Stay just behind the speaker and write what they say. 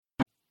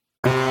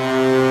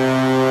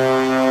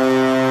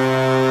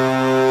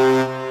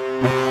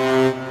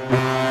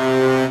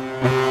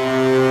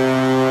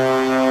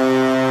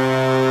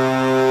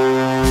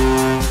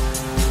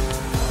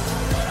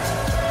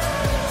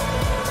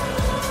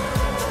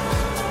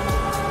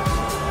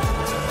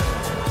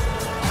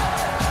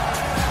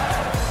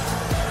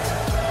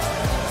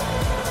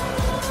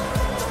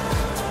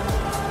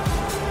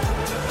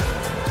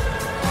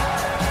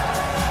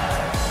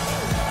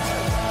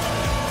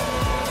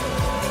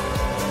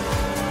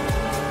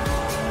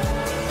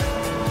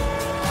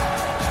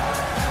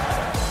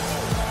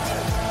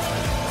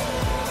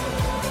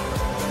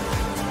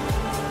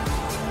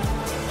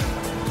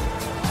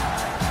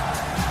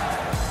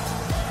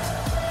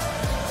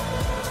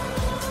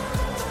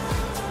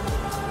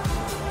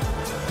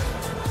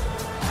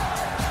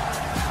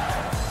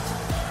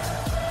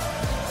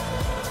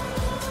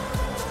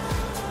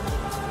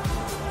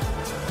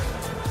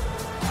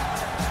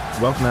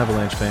Welcome,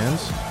 Avalanche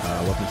fans.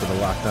 Welcome to the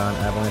Locked On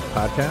Avalanche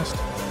podcast,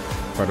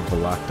 part of the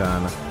Locked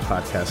On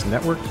Podcast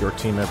Network, your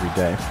team every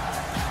day.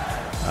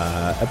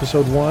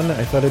 Episode 1,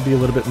 I thought it'd be a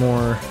little bit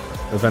more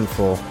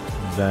eventful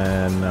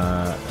than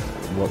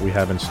what we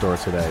have in store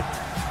today.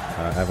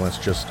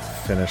 Avalanche just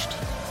finished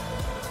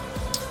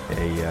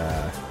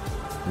a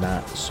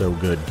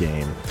not-so-good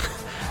game.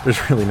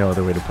 There's really no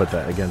other way to put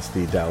that, against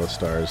the Dallas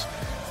Stars,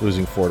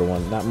 losing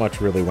 4-1. Not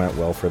much really went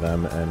well for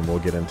them, and we'll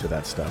get into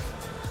that stuff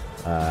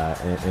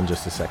in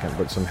just a second.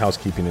 But some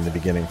housekeeping in the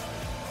beginning.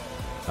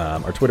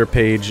 Our Twitter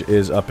page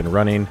is up and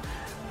running,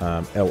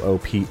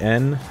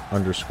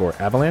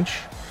 LOPN_Avalanche.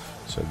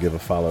 So give a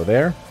follow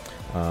there.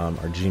 Our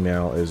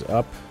Gmail is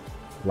up,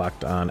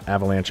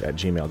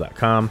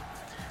 lockedonavalanche@gmail.com.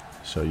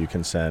 So you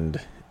can send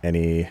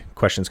any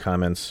questions,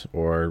 comments,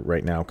 or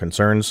right now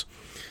concerns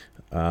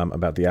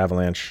about the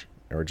Avalanche,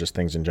 or just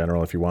things in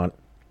general if you want.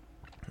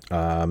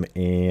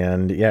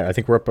 And yeah, I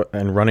think we're up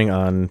and running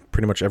on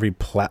pretty much every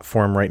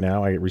platform right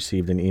now. I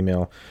received an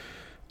email,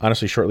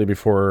 honestly, shortly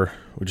before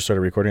we just started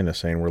recording this,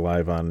 saying we're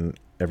live on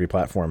every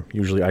platform.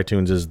 Usually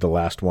iTunes is the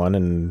last one,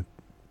 and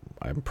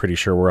I'm pretty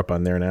sure we're up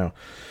on there now.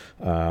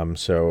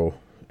 So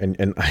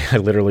I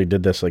literally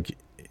did this, I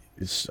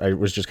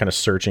was just kind of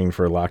searching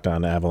for Locked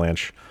On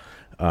Avalanche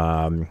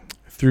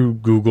through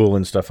Google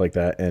and stuff like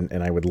that,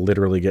 and I would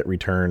literally get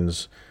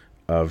returns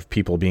of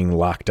people being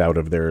locked out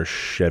of their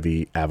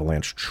Chevy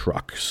Avalanche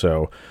truck.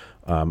 So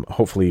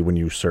hopefully when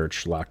you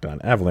search Locked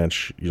On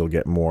Avalanche, you'll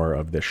get more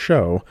of this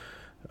show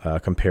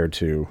compared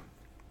to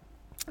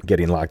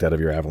getting locked out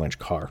of your Avalanche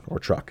car or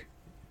truck.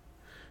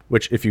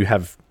 Which, if you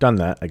have done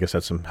that, I guess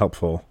that's some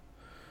helpful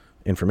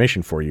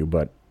information for you,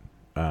 but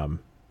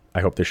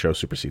I hope this show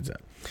supersedes that.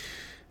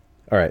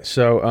 All right,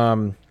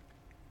 so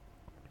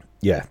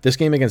yeah, this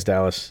game against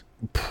Dallas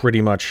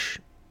pretty much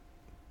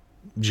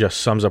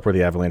just sums up where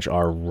the Avalanche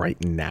are right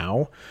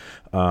now.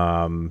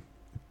 And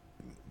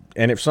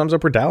it sums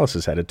up where Dallas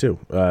is headed too.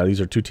 These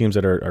are two teams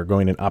that are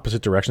going in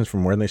opposite directions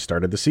from where they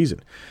started the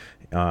season.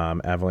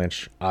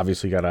 Avalanche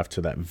obviously got off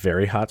to that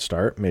very hot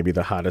start, maybe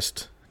the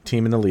hottest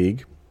team in the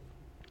league.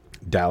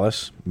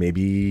 Dallas,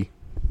 maybe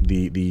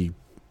the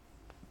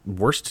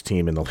worst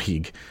team in the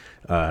league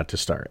to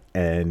start.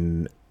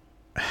 And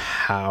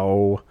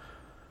how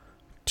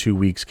 2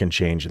 weeks can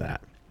change that.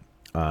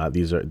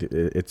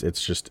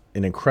 It's just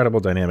an incredible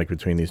dynamic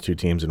between these two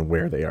teams and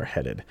where they are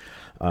headed.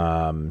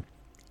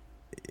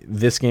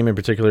 This game in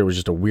particular was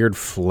just a weird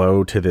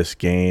flow to this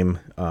game.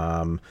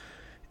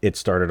 It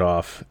started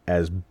off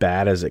as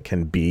bad as it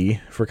can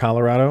be for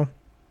Colorado.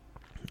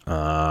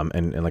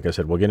 And like I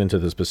said, we'll get into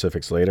the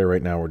specifics later.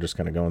 Right now, we're just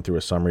kind of going through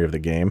a summary of the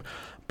game.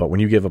 But when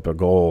you give up a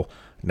goal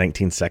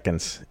 19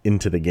 seconds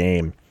into the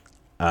game,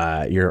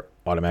 you're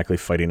automatically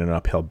fighting an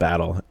uphill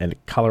battle. And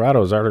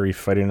Colorado is already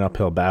fighting an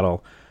uphill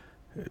battle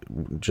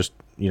just,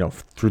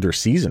 through their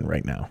season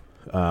right now.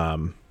 I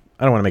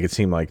don't want to make it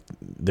seem like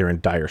they're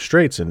in dire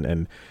straits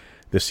and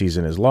this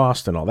season is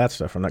lost and all that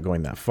stuff. I'm not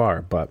going that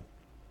far, but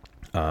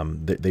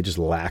they just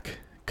lack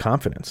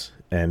confidence.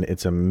 And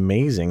it's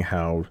amazing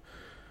how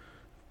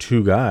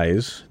two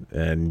guys,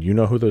 and you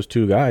know who those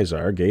two guys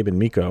are, Gabe and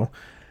Mikko,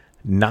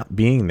 not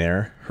being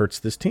there hurts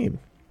this team.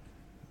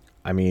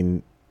 I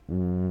mean,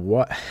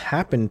 what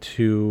happened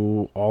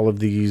to all of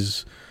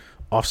these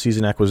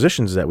off-season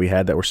acquisitions that we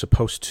had that were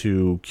supposed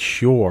to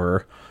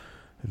cure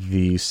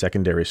the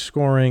secondary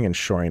scoring and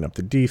shoring up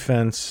the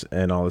defense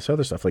and all this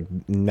other stuff? Like,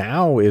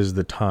 now is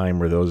the time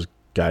where those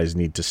guys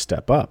need to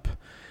step up,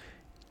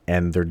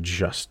 and they're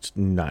just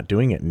not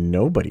doing it.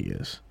 Nobody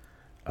is.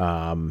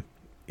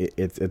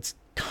 It's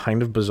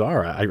kind of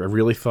bizarre. I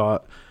really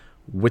thought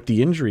with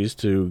the injuries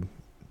to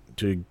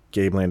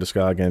Gabe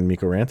Landeskog and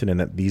Mikko Rantanen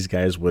that these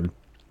guys would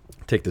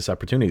take this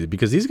opportunity,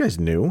 because these guys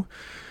knew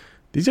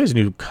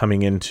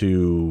coming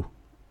into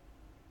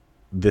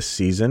this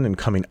season and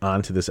coming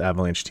onto this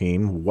Avalanche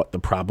team what the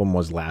problem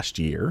was last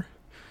year.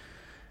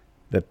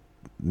 That,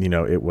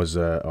 it was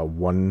a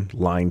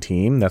one-line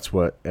team. That's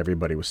what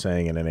everybody was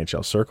saying in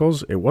NHL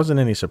circles. It wasn't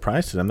any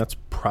surprise to them. That's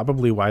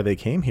probably why they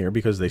came here,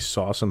 because they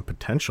saw some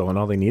potential and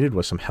all they needed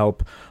was some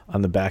help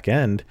on the back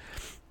end.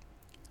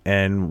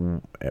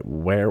 And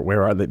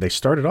where are they? They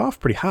started off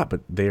pretty hot,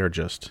 but they are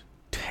just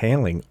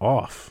tailing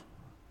off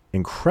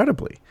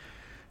incredibly.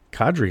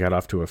 Kadri got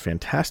off to a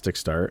fantastic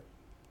start.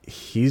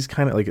 He's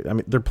kind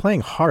of they're playing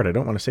hard. I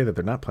don't want to say that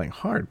they're not playing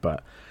hard,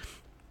 but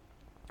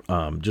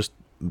just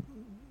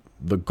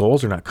the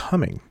goals are not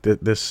coming.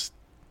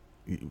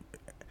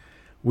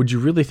 Would you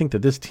really think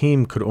that this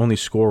team could only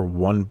score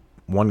one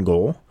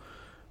goal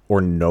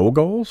or no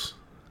goals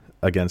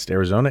against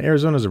Arizona?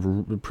 Arizona's a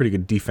pretty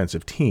good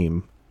defensive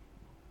team,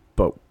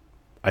 but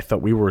I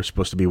thought we were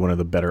supposed to be one of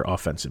the better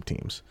offensive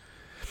teams.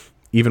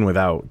 Even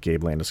without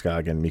Gabe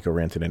Landeskog and Mikko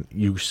Rantanen,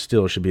 you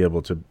still should be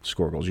able to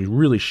score goals. You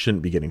really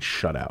shouldn't be getting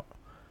shut out.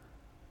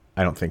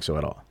 I don't think so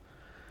at all.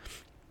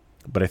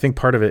 But I think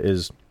part of it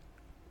is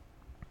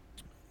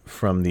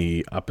from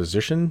the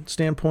opposition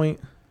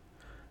standpoint.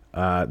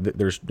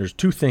 There's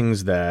two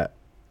things that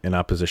an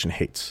opposition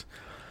hates.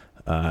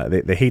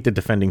 They hate the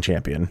defending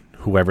champion,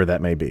 whoever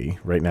that may be.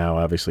 Right now,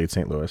 obviously, it's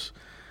St. Louis.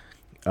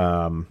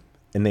 And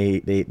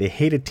they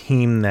hate a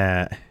team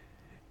that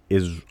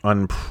is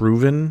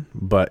unproven,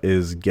 but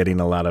is getting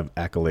a lot of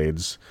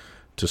accolades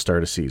to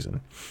start a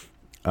season.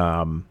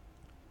 And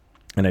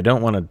I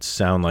don't want to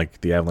sound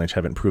like the Avalanche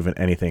haven't proven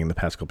anything in the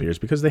past couple of years,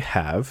 because they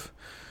have.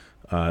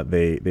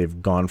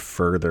 They've gone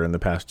further in the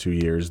past 2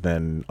 years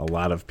than a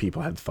lot of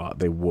people had thought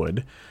they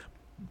would.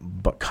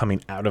 But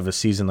coming out of a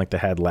season like they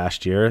had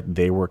last year,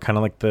 they were kind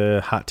of like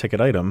the hot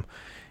ticket item.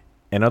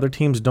 And other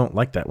teams don't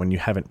like that when you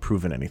haven't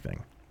proven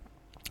anything.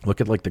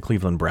 Look at like the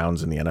Cleveland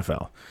Browns in the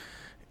NFL.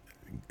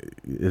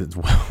 It's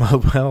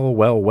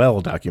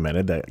well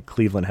documented that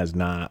Cleveland has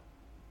not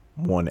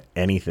won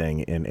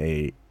anything in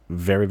a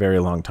very, very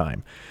long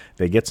time.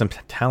 They get some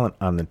talent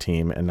on the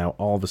team, and now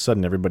all of a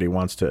sudden everybody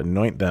wants to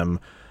anoint them.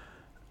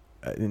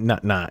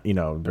 Not they're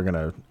going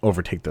to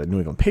overtake the New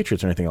England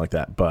Patriots or anything like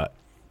that, but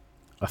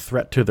a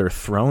threat to their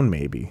throne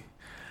maybe.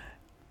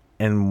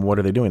 And what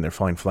are they doing? They're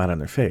falling flat on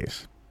their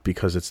face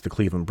because it's the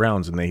Cleveland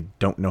Browns and they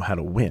don't know how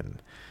to win.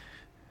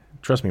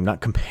 Trust me, I'm not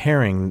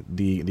comparing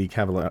the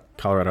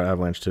Colorado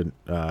Avalanche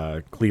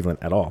to Cleveland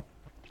at all.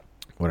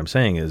 What I'm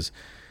saying is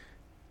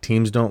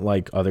teams don't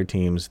like other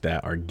teams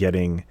that are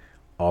getting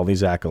all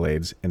these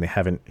accolades and they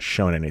haven't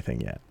shown anything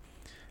yet.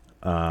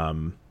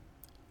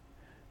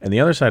 And the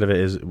other side of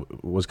it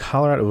was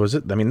Colorado. Was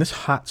it? I mean, this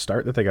hot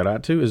start that they got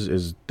out to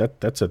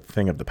that's a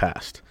thing of the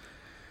past,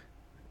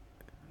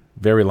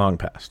 very long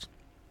past.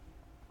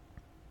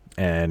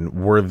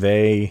 And were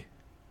they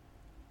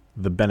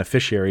the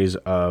beneficiaries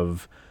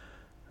of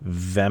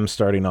them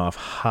starting off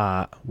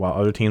hot while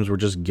other teams were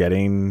just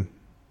getting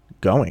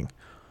going?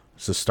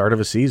 It's the start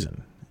of a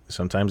season.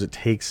 Sometimes it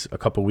takes a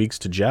couple weeks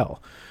to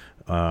gel.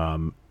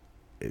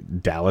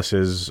 Dallas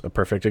is a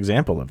perfect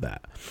example of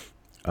that.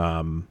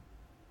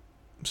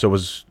 So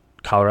was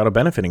Colorado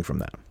benefiting from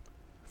that?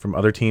 From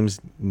other teams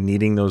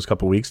needing those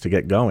couple weeks to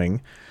get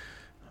going?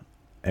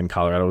 And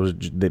Colorado,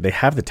 they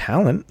have the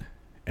talent,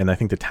 and I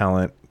think the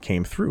talent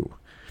came through.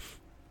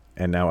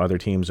 And now other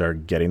teams are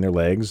getting their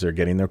legs, they're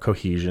getting their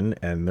cohesion,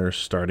 and they're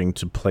starting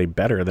to play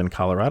better than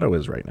Colorado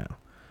is right now.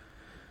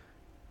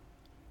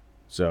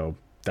 So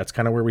that's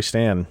kind of where we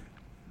stand.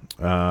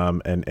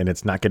 And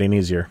it's not getting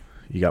easier.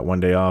 You got one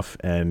day off,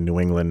 and New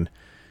England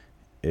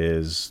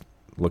is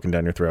looking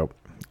down your throat.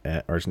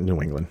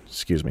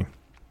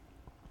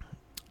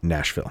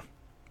 Nashville.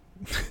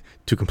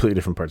 Two completely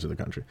different parts of the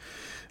country.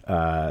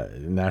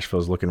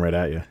 Nashville's looking right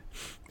at you,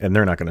 and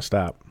they're not going to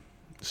stop.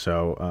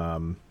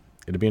 So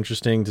it'll be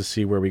interesting to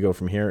see where we go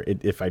from here.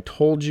 If I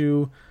told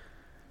you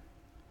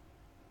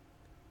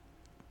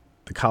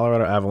the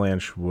Colorado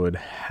Avalanche would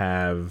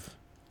have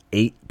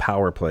 8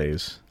 power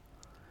plays,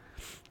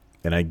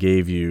 and I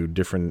gave you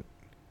different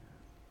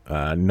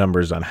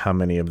numbers on how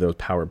many of those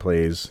power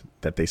plays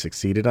that they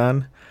succeeded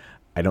on,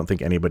 I don't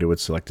think anybody would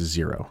select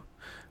 0.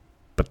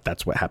 But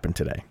that's what happened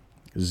today.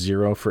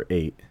 0 for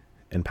 8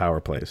 in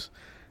power plays.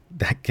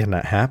 That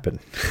cannot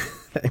happen.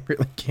 That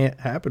really can't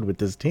happen with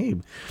this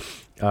team.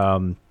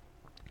 I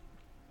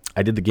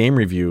did the game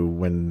review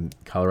when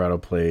Colorado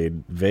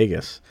played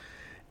Vegas,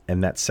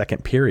 and that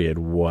second period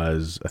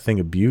was a thing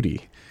of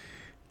beauty.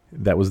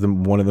 That was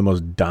one of the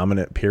most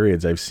dominant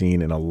periods I've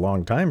seen in a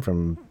long time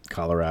from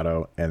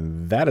Colorado,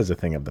 and that is a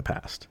thing of the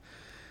past.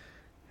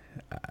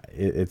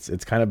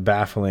 It's kind of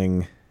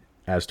baffling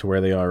as to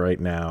where they are right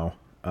now.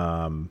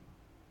 And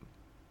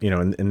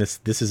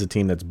this is a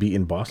team that's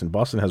beaten Boston.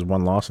 Boston has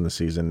one loss in the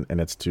season,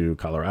 and it's to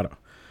Colorado.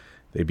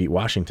 They beat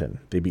Washington.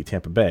 They beat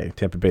Tampa Bay.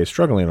 Tampa Bay is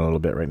struggling a little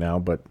bit right now,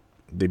 but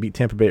they beat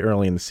Tampa Bay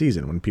early in the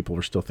season when people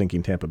were still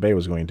thinking Tampa Bay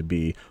was going to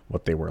be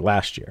what they were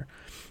last year.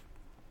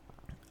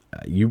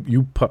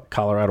 You put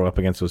Colorado up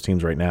against those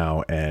teams right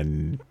now,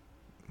 and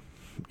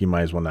you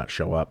might as well not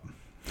show up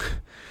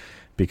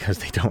because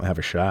they don't have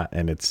a shot,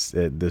 and it's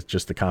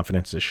just the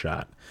confidence is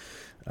shot.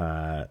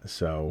 I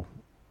don't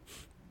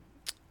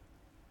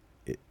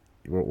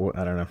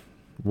know.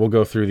 We'll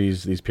go through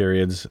these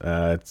periods.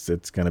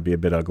 It's going to be a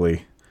bit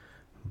ugly,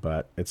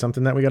 but it's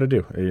something that we got to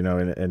do.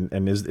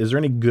 And is there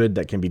any good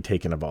that can be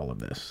taken of all of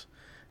this?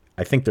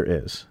 I think there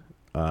is,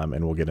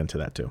 and we'll get into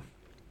that too.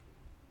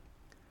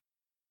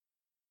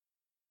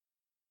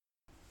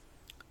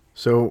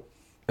 So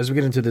as we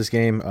get into this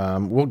game,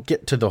 we'll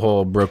get to the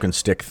whole broken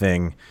stick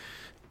thing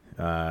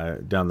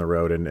down the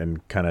road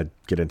and kind of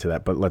get into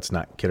that. But let's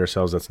not kid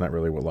ourselves. That's not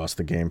really what lost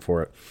the game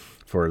for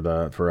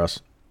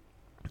us.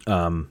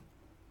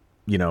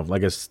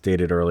 Like I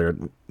stated earlier,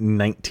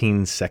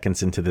 19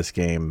 seconds into this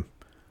game,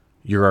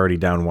 you're already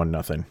down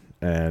 1-0,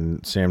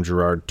 and Sam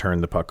Girard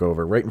turned the puck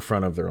over right in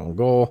front of their own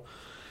goal,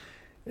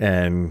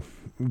 and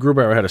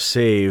Grubauer had a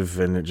save,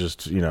 and it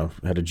just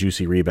had a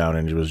juicy rebound,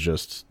 and it was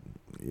just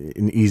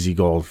an easy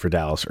goal for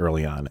Dallas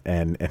early on.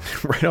 And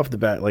right off the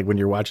bat, like when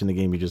you're watching the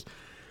game, you just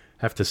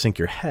have to sink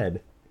your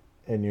head,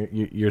 and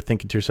you're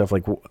thinking to yourself,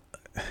 like,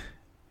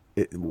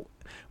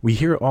 we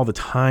hear it all the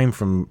time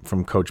from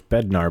Coach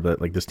Bednar, but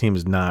like this team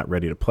is not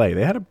ready to play.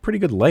 They had a pretty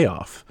good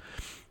layoff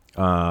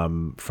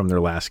from their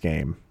last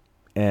game,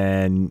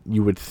 and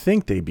you would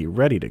think they'd be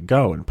ready to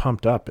go and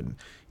pumped up, and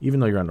even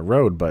though you're on the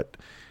road, but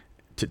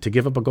to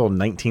give up a goal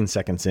 19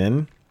 seconds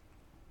in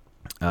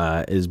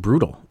is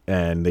brutal.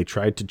 And they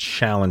tried to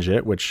challenge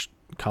it, which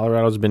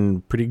Colorado's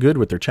been pretty good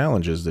with their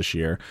challenges this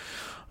year.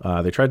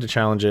 They tried to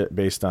challenge it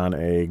based on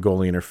a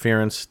goalie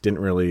interference. Didn't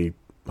really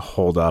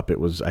hold up.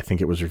 I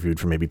think it was reviewed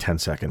for maybe 10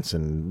 seconds,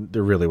 and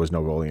there really was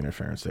no goalie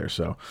interference there.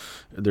 So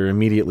they're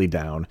immediately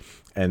down.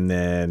 And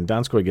then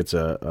Donskoy gets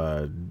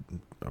a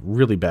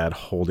really bad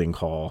holding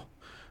call.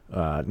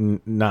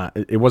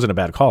 It wasn't a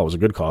bad call. It was a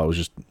good call. It was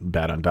just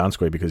bad on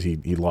Donskoy because he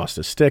lost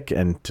his stick,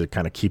 and to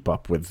kind of keep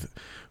up with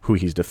who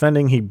he's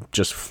defending, he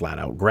just flat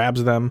out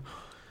grabs them.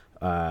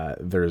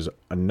 There's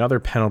another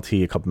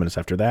penalty a couple minutes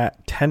after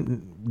that,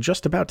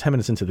 just about 10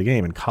 minutes into the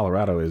game, and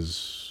Colorado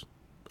is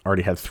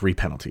already had 3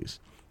 penalties.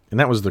 And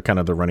that was the kind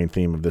of the running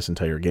theme of this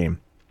entire game.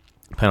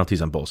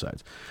 Penalties on both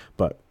sides.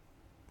 But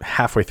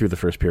halfway through the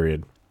first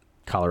period,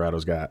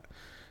 Colorado's got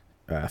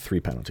 3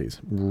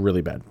 penalties.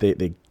 Really bad.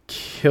 They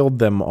killed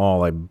them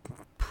all, I'm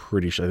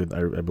pretty sure,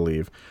 I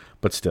believe.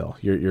 But still,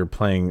 you're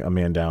playing a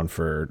man down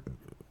for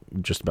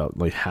just about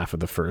like half of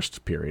the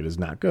first period is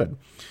not good.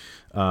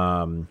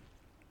 And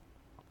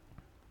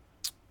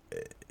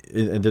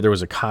there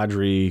was a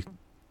Kadri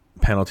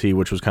penalty,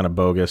 which was kind of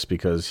bogus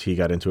because he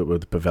got into it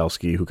with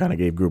Pavelski, who kind of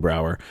gave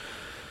Grubauer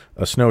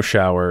a snow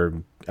shower.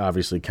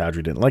 Obviously,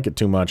 Kadri didn't like it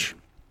too much,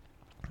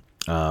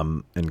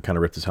 and kind of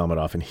ripped his helmet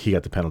off, and he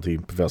got the penalty.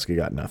 Pavelski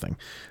got nothing.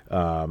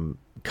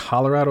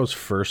 Colorado's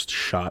first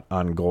shot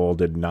on goal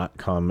did not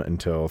come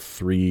until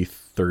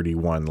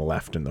 3:31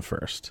 left in the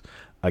first.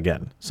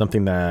 Again,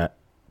 something that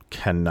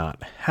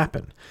cannot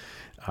happen.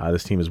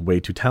 This team is way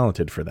too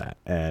talented for that.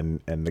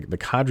 And the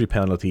Kadri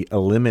penalty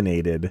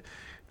eliminated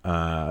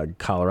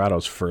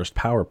Colorado's first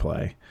power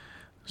play.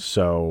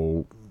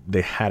 So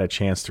they had a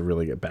chance to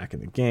really get back in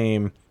the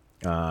game.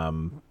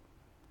 And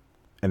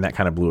that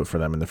kind of blew it for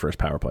them in the first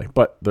power play.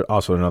 But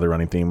also another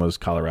running theme was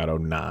Colorado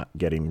not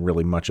getting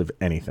really much of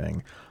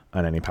anything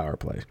on any power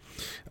play.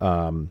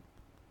 The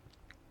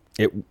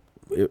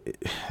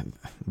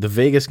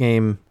Vegas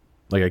game,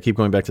 like I keep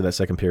going back to that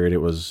second period,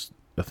 it was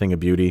a thing of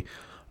beauty.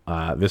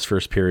 This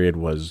first period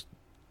was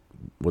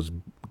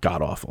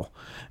god awful,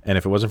 and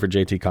if it wasn't for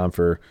JT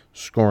Compher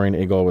scoring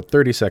a goal with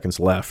 30 seconds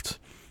left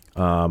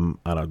on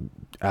an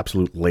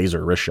absolute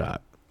laser wrist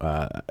shot,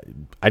 I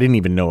didn't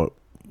even know it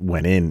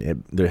went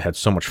in. It had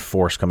so much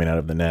force coming out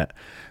of the net.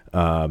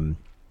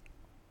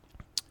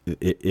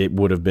 It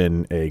would have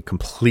been a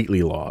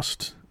completely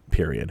lost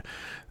period.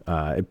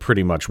 It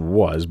pretty much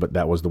was, but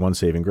that was the one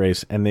saving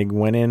grace. And they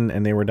went in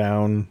and they were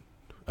down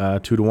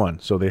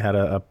 2-1. So they had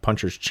a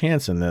puncher's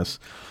chance in this.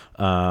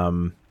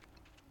 And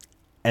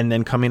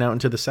then coming out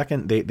into the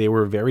second, they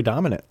were very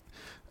dominant,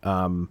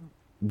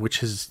 which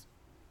has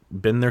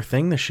been their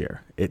thing this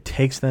year. It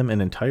takes them an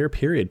entire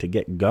period to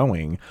get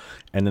going.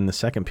 And then the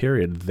second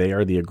period, they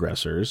are the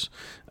aggressors.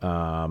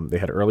 They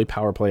had early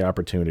power play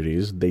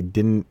opportunities. They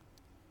didn't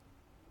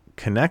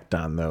connect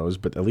on those,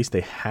 but at least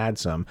they had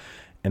some.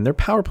 And their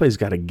power play's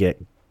got to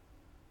get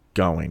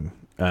going.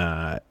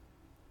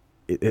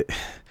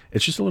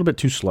 It's just a little bit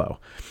too slow.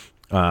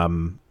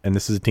 And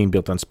this is a team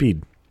built on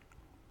speed.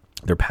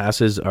 Their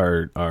passes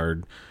they're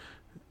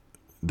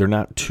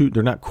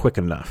not quick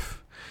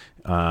enough.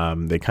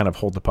 They kind of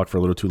hold the puck for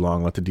a little too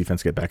long, let the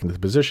defense get back into the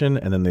position,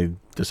 and then they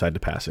decide to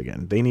pass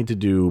again. They need to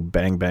do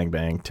bang, bang,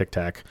 bang,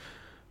 tic-tac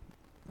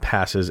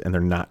passes, and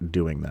they're not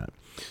doing that.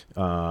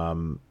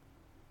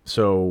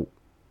 So,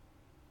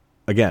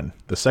 again,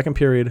 the second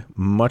period,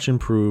 much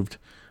improved.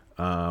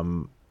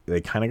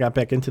 They kind of got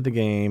back into the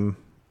game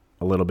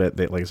a little bit.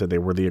 Like I said, they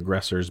were the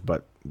aggressors,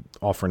 but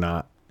all for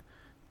naught.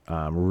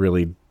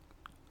 Really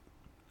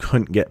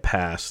couldn't get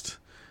past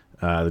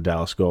the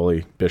Dallas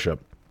goalie,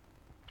 Bishop,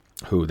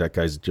 who that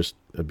guy's just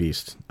a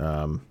beast.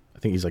 I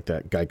think he's like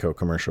that Geico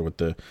commercial with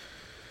the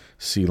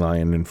sea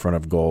lion in front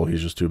of goal.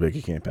 He's just too big.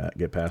 He can't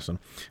get past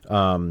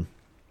him.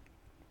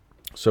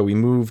 So we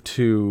move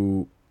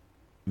to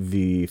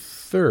the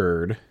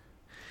third,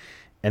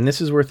 and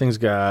this is where things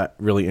got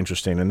really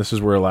interesting, and this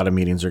is where a lot of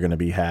meetings are going to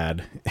be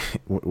had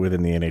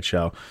within the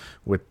NHL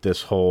with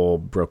this whole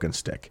broken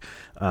stick.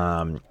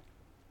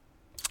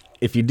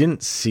 If you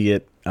didn't see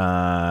it,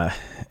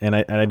 and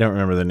I don't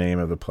remember the name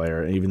of the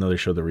player, even though they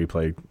showed the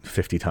replay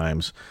 50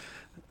 times,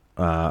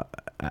 I'm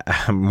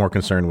more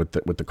concerned with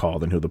the call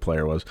than who the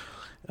player was.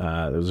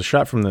 There was a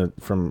shot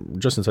from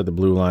just inside the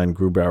blue line.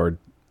 Grubauer,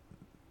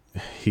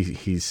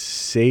 he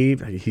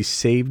saved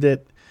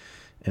it,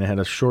 and it had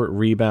a short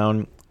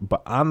rebound.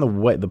 But on the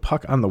way, the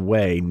puck on the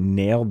way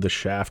nailed the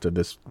shaft of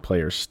this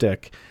player's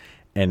stick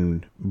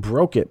and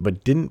broke it,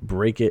 but didn't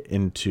break it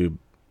into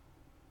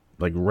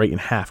like right in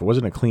half. It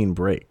wasn't a clean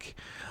break.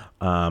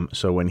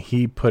 So when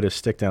he put his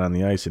stick down on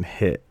the ice and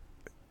hit,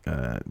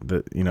 I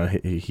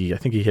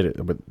think he hit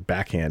it, but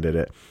backhanded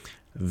it.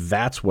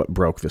 That's what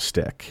broke the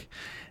stick.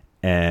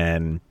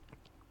 And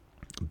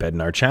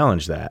Bednar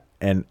challenged that.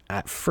 And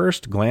at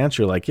first glance,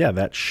 you're like, yeah,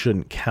 that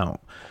shouldn't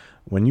count.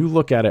 when you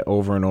look at it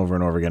over and over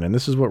and over again, and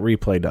this is what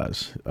replay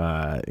does,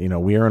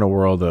 we are in a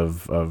world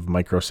of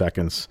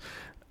microseconds,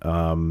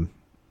 and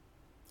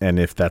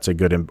if that's a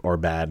good or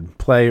bad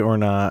play or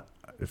not,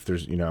 if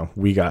there's,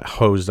 we got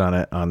hosed on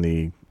it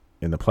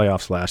in the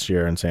playoffs last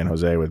year in San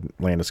Jose with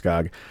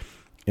Landeskog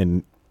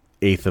in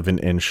eighth of an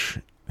inch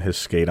his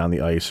skate on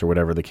the ice or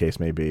whatever the case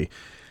may be.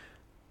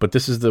 But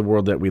this is the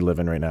world that we live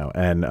in right now.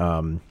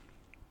 And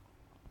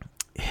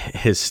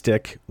his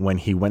stick, when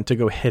he went to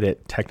go hit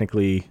it,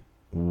 technically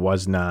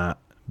was not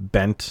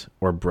bent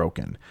or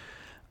broken.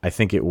 I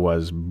think it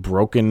was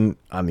broken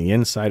on the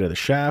inside of the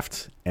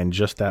shaft, and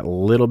just that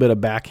little bit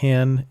of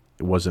backhand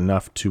was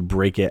enough to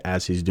break it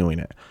as he's doing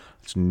it.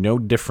 It's no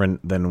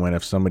different than when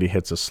if somebody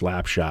hits a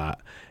slap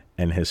shot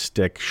and his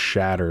stick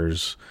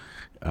shatters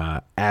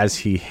as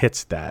he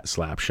hits that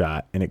slap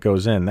shot and it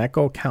goes in, that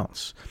goal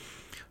counts.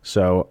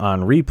 So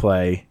on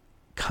replay,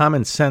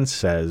 common sense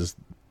says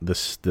the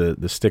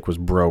stick was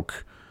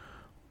broke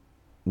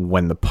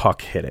when the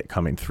puck hit it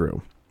coming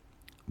through,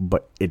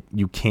 but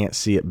you can't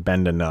see it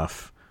bend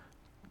enough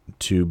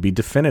to be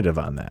definitive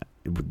on that.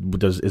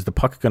 Is the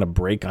puck going to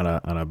break on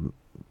a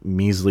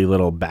measly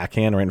little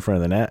backhand right in front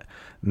of the net?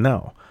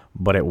 No,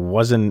 but it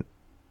wasn't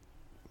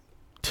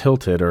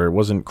tilted or it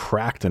wasn't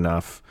cracked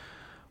enough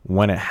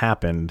when it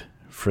happened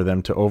for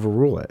them to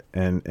overrule it,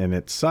 and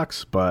it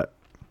sucks, but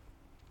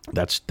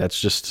that's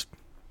just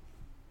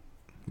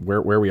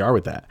where we are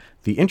with that.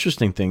 The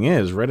interesting thing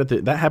is,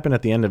 that happened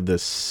at the end of the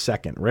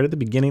second, right at the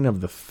beginning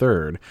of the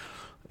third.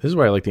 This is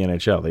why I like the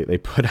NHL. They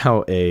put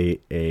out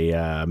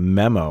a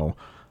memo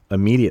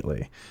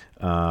immediately.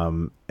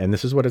 And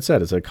this is what it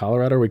said. It said,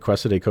 Colorado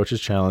requested a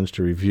coach's challenge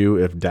to review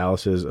if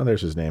Dallas's,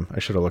 there's his name. I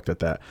should have looked at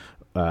that.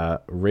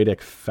 Radek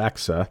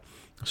Faksa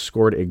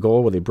scored a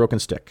goal with a broken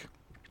stick.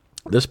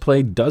 This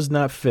play does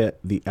not fit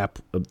the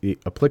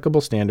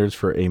applicable standards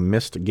for a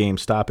missed game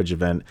stoppage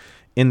event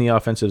in the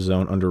offensive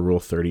zone under Rule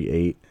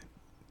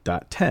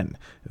 38.10.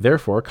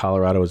 Therefore,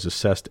 Colorado is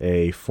assessed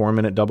a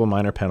 4-minute double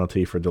minor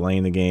penalty for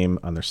delaying the game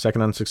on their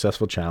second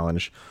unsuccessful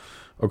challenge,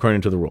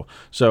 according to the rule.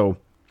 So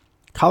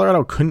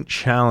Colorado couldn't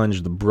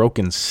challenge the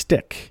broken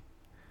stick.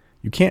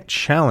 You can't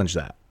challenge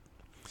that.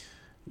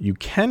 You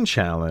can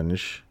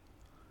challenge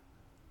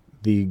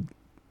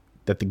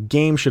that the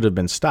game should have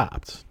been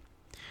stopped.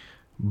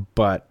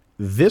 But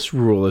this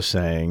rule is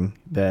saying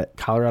that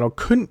Colorado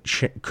couldn't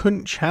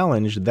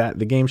challenge that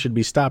the game should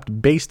be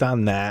stopped based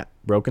on that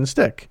broken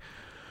stick.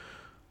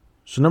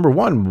 So number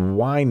one,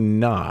 why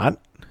not?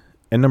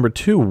 And number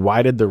two,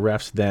 why did the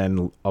refs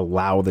then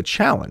allow the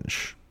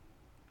challenge?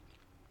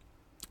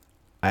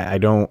 I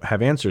don't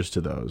have answers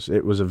to those.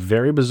 It was a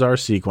very bizarre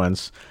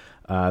sequence.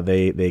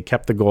 They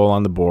kept the goal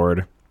on the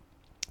board.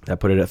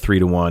 That put it at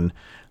 3-1.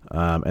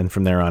 And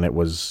from there on, it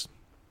was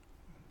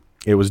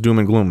doom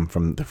and gloom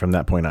from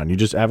that point on.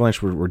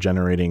 Avalanche were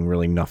generating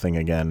really nothing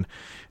again.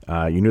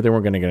 You knew they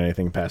weren't going to get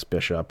anything past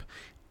Bishop.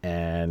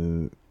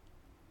 And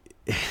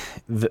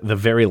the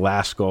very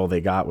last goal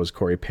they got was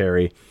Corey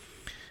Perry.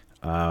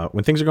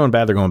 When things are going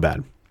bad, they're going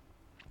bad.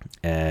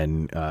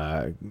 And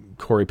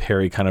Corey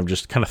Perry kind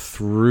of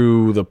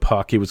threw the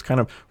puck. He was kind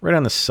of right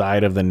on the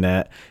side of the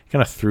net. He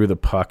kind of threw the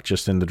puck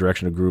just in the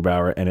direction of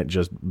Grubauer, and it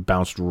just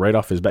bounced right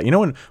off his back. You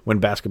know when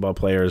basketball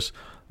players,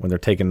 when they're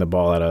taking the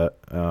ball out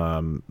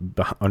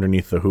of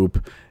underneath the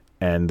hoop,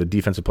 and the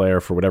defensive player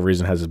for whatever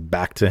reason has his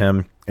back to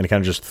him, and he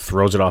kind of just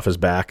throws it off his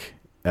back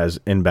as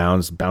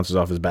inbounds, bounces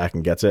off his back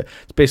and gets it.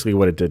 It's basically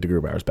what it did to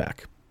Grubauer's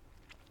back.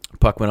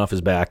 Puck went off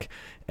his back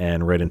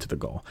and right into the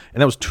goal.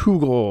 And that was two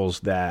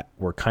goals that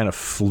were kind of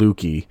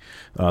fluky.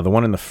 The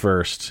one in the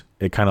first,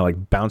 it kind of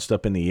like bounced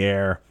up in the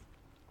air,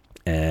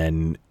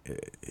 and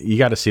you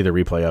got to see the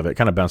replay of it. It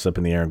kind of bounced up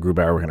in the air, and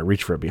Grubauer were going to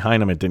reach for it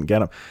behind him. It didn't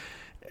get him.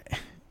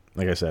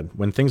 Like I said,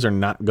 when things are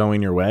not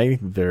going your way,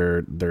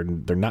 they're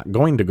not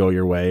going to go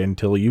your way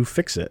until you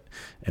fix it.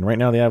 And right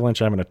now, the Avalanche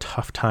are having a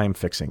tough time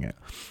fixing it.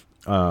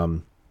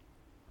 And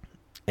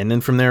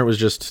then from there, it was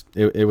just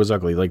it was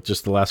ugly. Like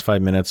just the last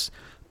 5 minutes.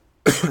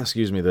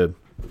 Excuse me.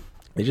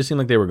 They just seemed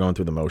like they were going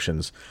through the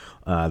motions.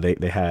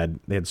 They had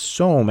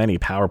so many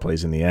power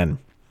plays in the end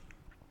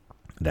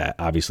that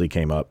obviously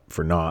came up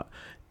for naught.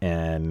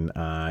 And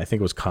I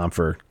think it was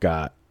Comfer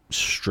got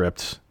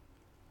stripped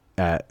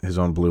at his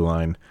own blue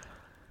line,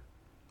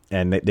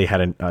 and they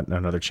had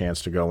another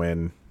chance to go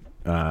in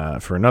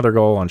for another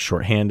goal on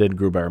shorthanded.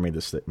 Grubauer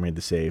made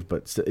the save,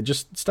 but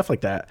just stuff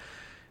like that.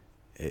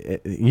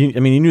 You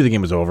knew the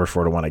game was over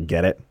for to want to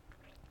get it,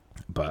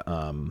 but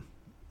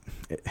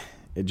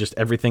it just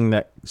everything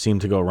that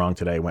seemed to go wrong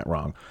today went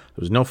wrong.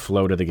 There was no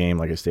flow to the game,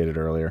 like I stated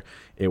earlier.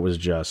 It was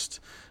just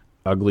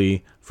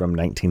ugly from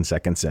 19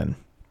 seconds in.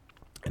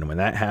 And when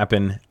that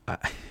happened,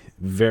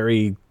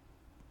 very,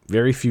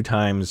 very few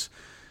times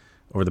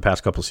over the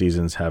past couple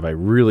seasons have I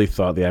really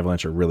thought the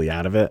Avalanche are really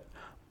out of it.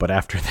 But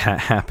after that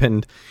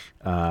happened,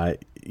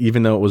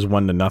 even though it was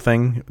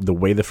 1-0, the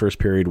way the first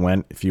period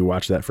went, if you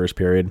watch that first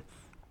period,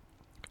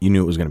 you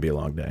knew it was going to be a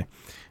long day.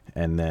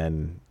 And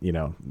then,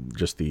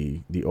 just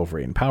the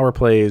overrating power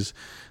plays,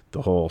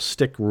 the whole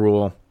stick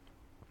rule.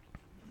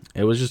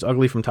 It was just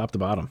ugly from top to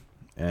bottom.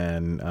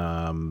 and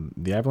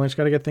the Avalanche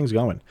got to get things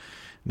going.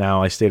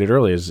 Now, I stated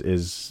earlier,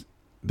 is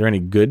there any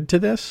good to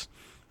this?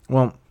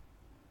 Well,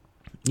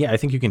 yeah, I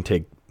think you can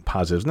take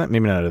positives,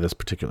 maybe not out of this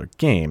particular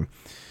game,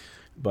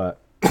 but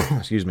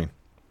excuse me.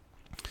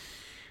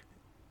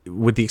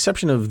 With the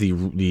exception of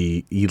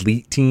the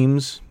elite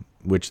teams,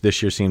 which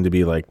this year seem to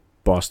be like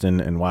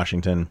Boston and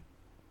Washington,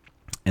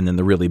 and then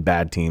the really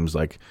bad teams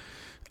like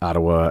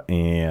Ottawa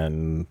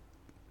and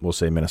we'll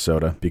say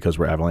Minnesota because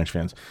we're Avalanche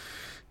fans.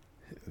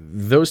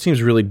 Those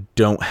teams really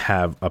don't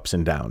have ups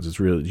and downs. It's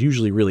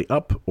usually really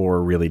up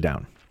or really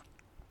down.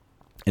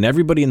 And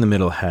everybody in the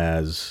middle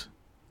has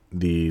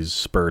these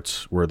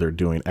spurts where they're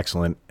doing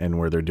excellent and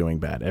where they're doing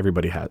bad.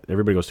 Everybody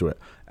goes through it.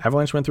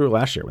 Avalanche went through it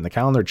last year. When the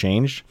calendar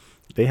changed,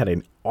 they had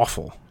an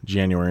awful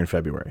January and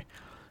February.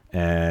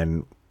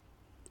 And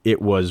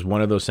it was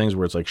one of those things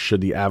where it's like,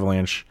 should the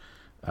Avalanche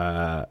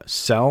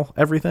sell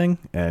everything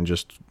and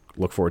just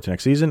look forward to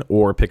next season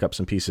or pick up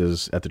some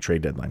pieces at the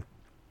trade deadline?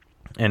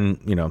 And,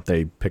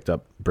 they picked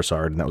up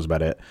Brassard and that was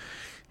about it.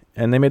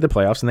 And they made the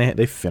playoffs and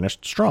they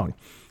finished strong.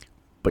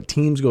 But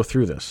teams go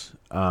through this.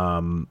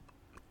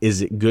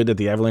 Is it good that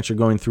the Avalanche are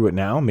going through it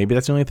now? Maybe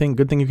that's the only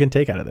good thing you can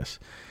take out of this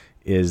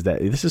is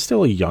that this is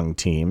still a young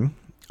team.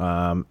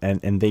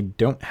 And they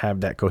don't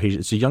have that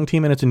cohesion. It's a young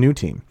team and it's a new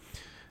team.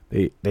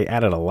 They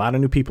added a lot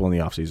of new people in the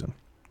offseason.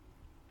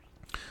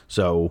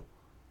 So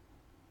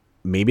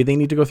maybe they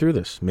need to go through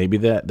this. Maybe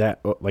that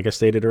like I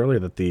stated earlier,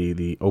 that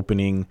the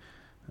opening,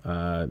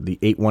 the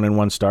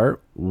 8-1-1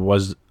 start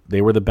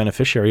they were the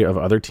beneficiary of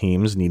other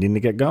teams needing to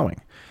get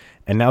going.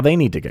 And now they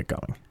need to get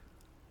going.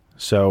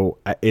 So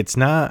it's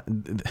not,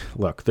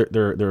 look,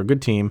 they're a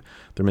good team.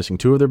 They're missing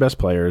two of their best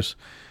players.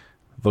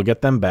 They'll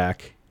get them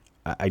back.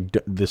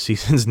 The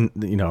season's,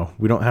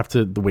 we don't have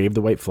to wave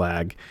the white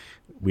flag.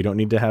 We don't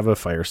need to have a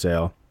fire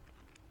sale.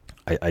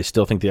 I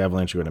still think the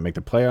Avalanche are going to make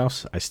the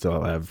playoffs. I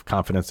still have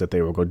confidence that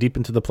they will go deep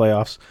into the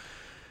playoffs.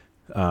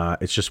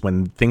 It's just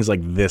when things like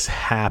this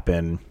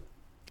happen,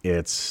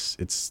 it's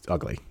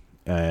ugly,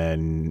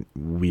 and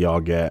we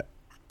all get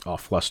all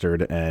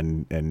flustered.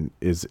 And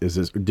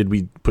did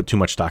we put too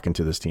much stock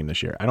into this team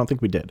this year? I don't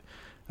think we did.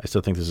 I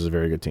still think this is a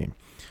very good team.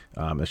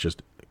 It's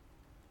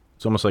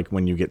almost like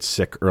when you get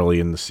sick early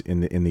in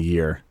the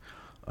year,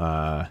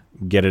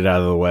 get it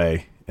out of the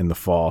way in the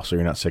fall so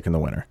you're not sick in the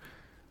winter.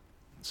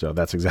 So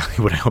that's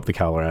exactly what I hope the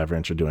Colorado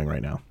Avalanche are doing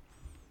right now.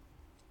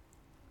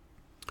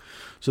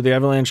 So the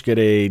Avalanche get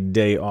a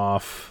day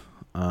off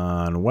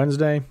on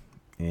Wednesday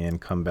and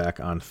come back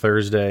on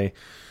Thursday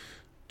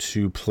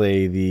to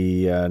play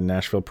the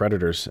Nashville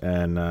Predators.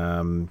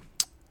 And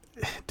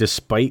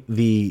despite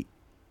the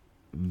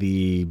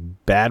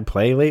bad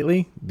play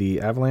lately,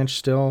 the Avalanche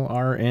still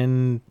are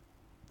in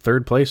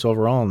third place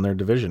overall in their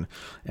division.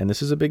 And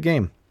this is a big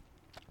game.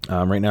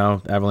 Right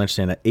now, Avalanche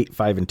stand at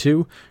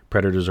 8-5-2.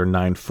 Predators are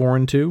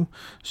 9-4-2.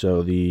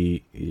 So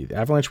the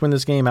Avalanche win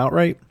this game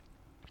outright.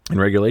 In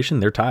regulation,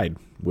 they're tied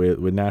with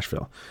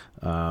Nashville.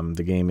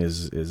 The game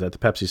is at the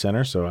Pepsi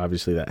Center, so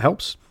obviously that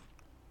helps.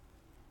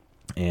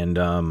 And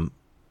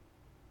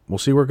we'll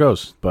see where it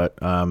goes. But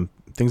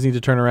things need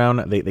to turn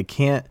around. They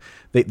can't.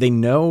 They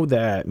know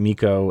that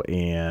Mikko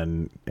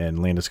and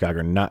Landeskog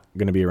are not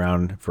going to be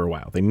around for a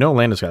while. They know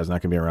Landeskog is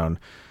not going to be around.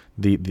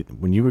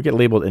 When you get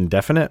labeled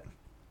indefinite,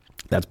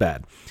 that's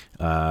bad.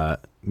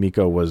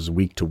 Mikko was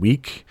week to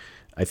week.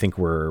 I think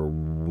we're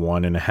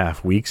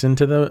 1.5 weeks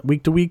into the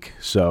week to week.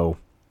 So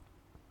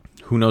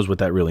who knows what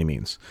that really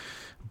means.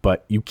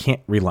 But you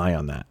can't rely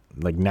on that.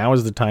 Like, now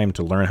is the time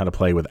to learn how to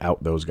play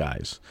without those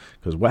guys.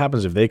 Because what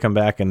happens if they come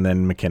back and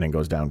then McKinnon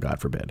goes down, God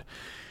forbid?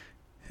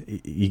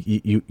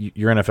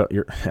 You're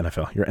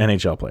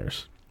NHL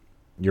players.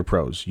 You're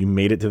pros. You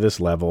made it to this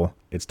level.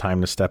 It's time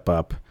to step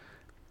up.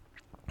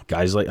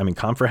 Guys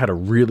Compher had a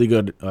really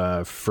good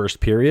first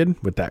period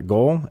with that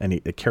goal, and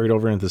it carried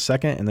over into the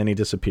second, and then he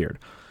disappeared.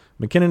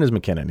 McKinnon is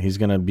McKinnon. He's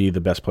going to be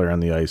the best player on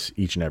the ice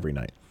each and every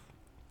night.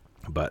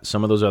 But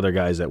some of those other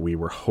guys that we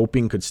were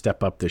hoping could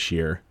step up this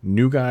year,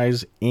 new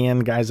guys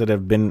and guys that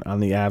have been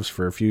on the Avs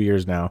for a few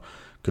years now,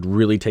 could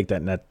really take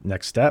that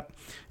next step.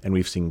 And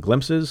we've seen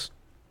glimpses,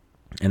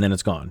 and then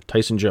it's gone.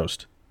 Tyson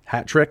Jost,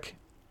 hat trick.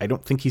 I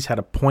don't think he's had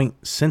a point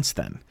since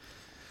then.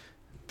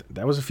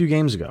 That was a few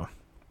games ago.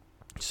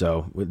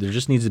 So there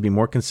just needs to be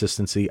more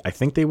consistency. I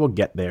think they will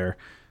get there.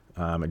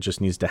 It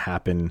just needs to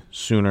happen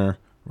sooner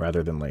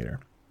rather than later.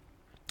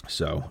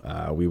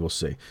 So we will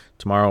see.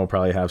 Tomorrow we'll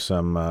probably have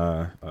some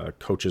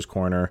coach's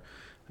corner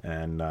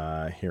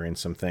and hearing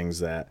some things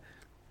that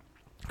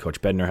Coach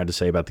Bednar had to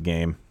say about the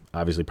game.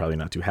 Obviously probably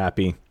not too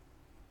happy.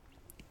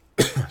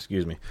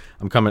 Excuse me.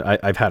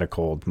 I've had a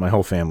cold. My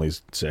whole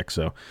family's sick,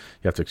 so you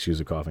have to excuse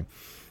the coughing.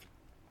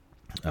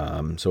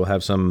 So we'll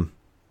have some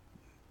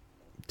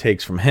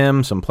takes from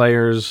him, some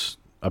players,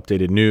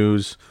 updated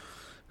news,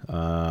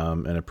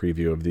 and a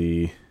preview of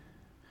the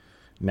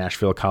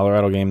Nashville,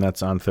 Colorado game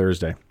that's on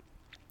Thursday.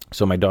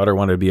 So my daughter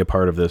wanted to be a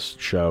part of this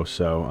show,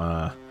 so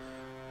I'm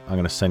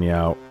going to send you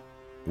out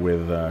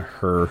with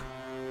her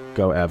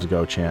Go Avs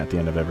Go chant at the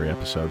end of every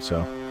episode.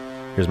 So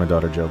here's my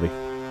daughter, Jovi.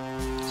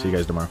 See you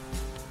guys tomorrow.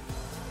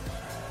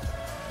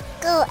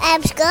 Go,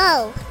 Abs,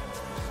 go.